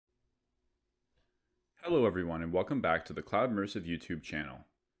Hello everyone and welcome back to the Cloudmersive YouTube channel.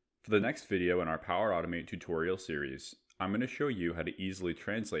 For the next video in our Power Automate tutorial series, I'm going to show you how to easily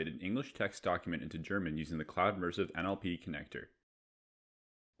translate an English text document into German using the Cloudmersive NLP connector.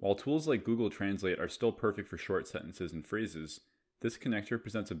 While tools like Google Translate are still perfect for short sentences and phrases, this connector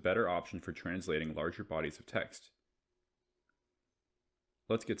presents a better option for translating larger bodies of text.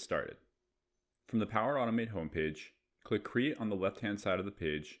 Let's get started. From the Power Automate homepage, click Create on the left-hand side of the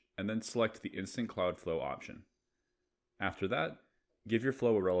page, and then select the Instant Cloud Flow option. After that, give your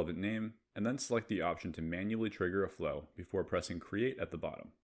flow a relevant name, and then select the option to manually trigger a flow before pressing Create at the bottom.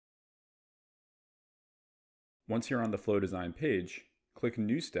 Once you're on the Flow Design page, click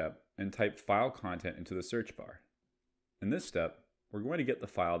New Step and type File Content into the search bar. In this step, we're going to get the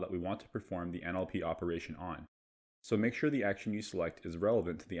file that we want to perform the NLP operation on, so make sure the action you select is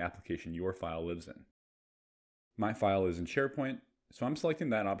relevant to the application your file lives in. My file is in SharePoint, so I'm selecting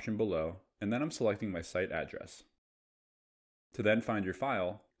that option below, and then I'm selecting my site address. To then find your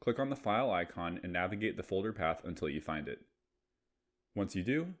file, click on the file icon and navigate the folder path until you find it. Once you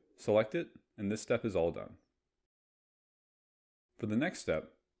do, select it, and this step is all done. For the next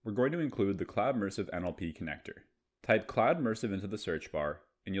step, we're going to include the Cloudmersive NLP connector. Type Cloudmersive into the search bar,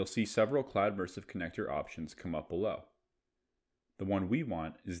 and you'll see several Cloudmersive connector options come up below. The one we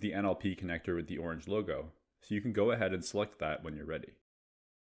want is the NLP connector with the orange logo, so you can go ahead and select that when you're ready.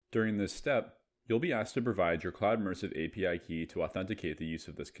 During this step, you'll be asked to provide your Cloudmersive API key to authenticate the use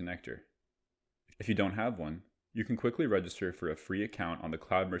of this connector. If you don't have one, you can quickly register for a free account on the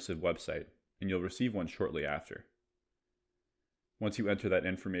Cloudmersive website, and you'll receive one shortly after. Once you enter that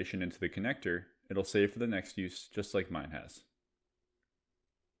information into the connector, it'll save for the next use just like mine has.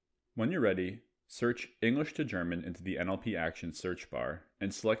 When you're ready, search English to German into the NLP Actions search bar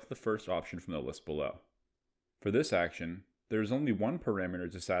and select the first option from the list below. For this action, there is only one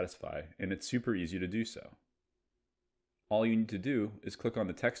parameter to satisfy, and it's super easy to do so. All you need to do is click on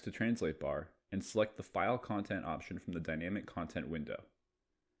the Text to Translate bar and select the File Content option from the Dynamic Content window.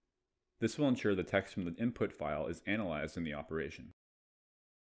 This will ensure the text from the input file is analyzed in the operation.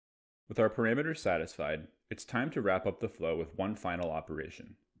 With our parameters satisfied, it's time to wrap up the flow with one final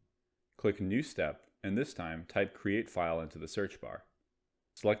operation. Click New Step, and this time type Create File into the search bar.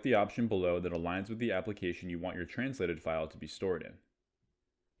 Select the option below that aligns with the application you want your translated file to be stored in.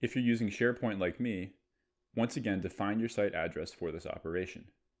 If you're using SharePoint like me, once again define your site address for this operation.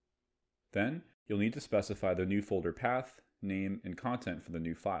 Then, you'll need to specify the new folder path, name, and content for the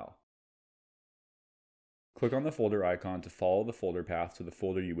new file. Click on the folder icon to follow the folder path to the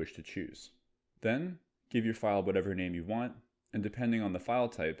folder you wish to choose. Then, give your file whatever name you want, and depending on the file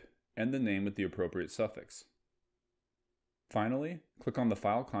type, end the name with the appropriate suffix. Finally, click on the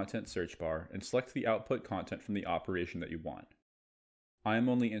File Content search bar and select the output content from the operation that you want. I am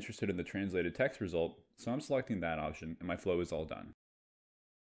only interested in the translated text result, so I'm selecting that option and my flow is all done.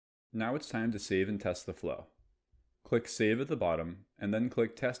 Now it's time to save and test the flow. Click Save at the bottom and then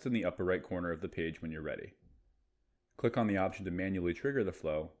click Test in the upper right corner of the page when you're ready. Click on the option to manually trigger the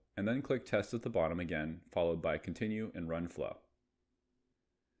flow and then click Test at the bottom again, followed by Continue and Run Flow.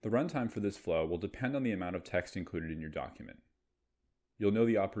 The runtime for this flow will depend on the amount of text included in your document. You'll know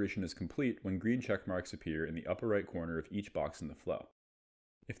the operation is complete when green check marks appear in the upper right corner of each box in the flow.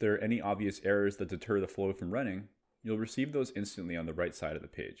 If there are any obvious errors that deter the flow from running, you'll receive those instantly on the right side of the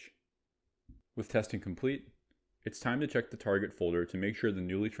page. With testing complete, it's time to check the target folder to make sure the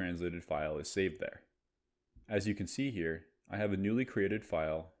newly translated file is saved there. As you can see here, I have a newly created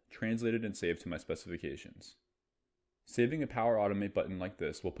file, translated and saved to my specifications. Saving a Power Automate button like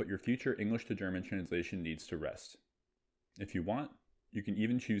this will put your future English to German translation needs to rest. If you want, you can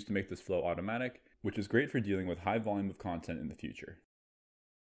even choose to make this flow automatic, which is great for dealing with high volume of content in the future.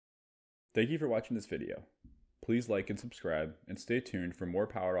 Thank you for watching this video. Please like and subscribe, and stay tuned for more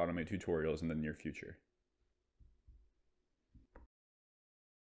Power Automate tutorials in the near future.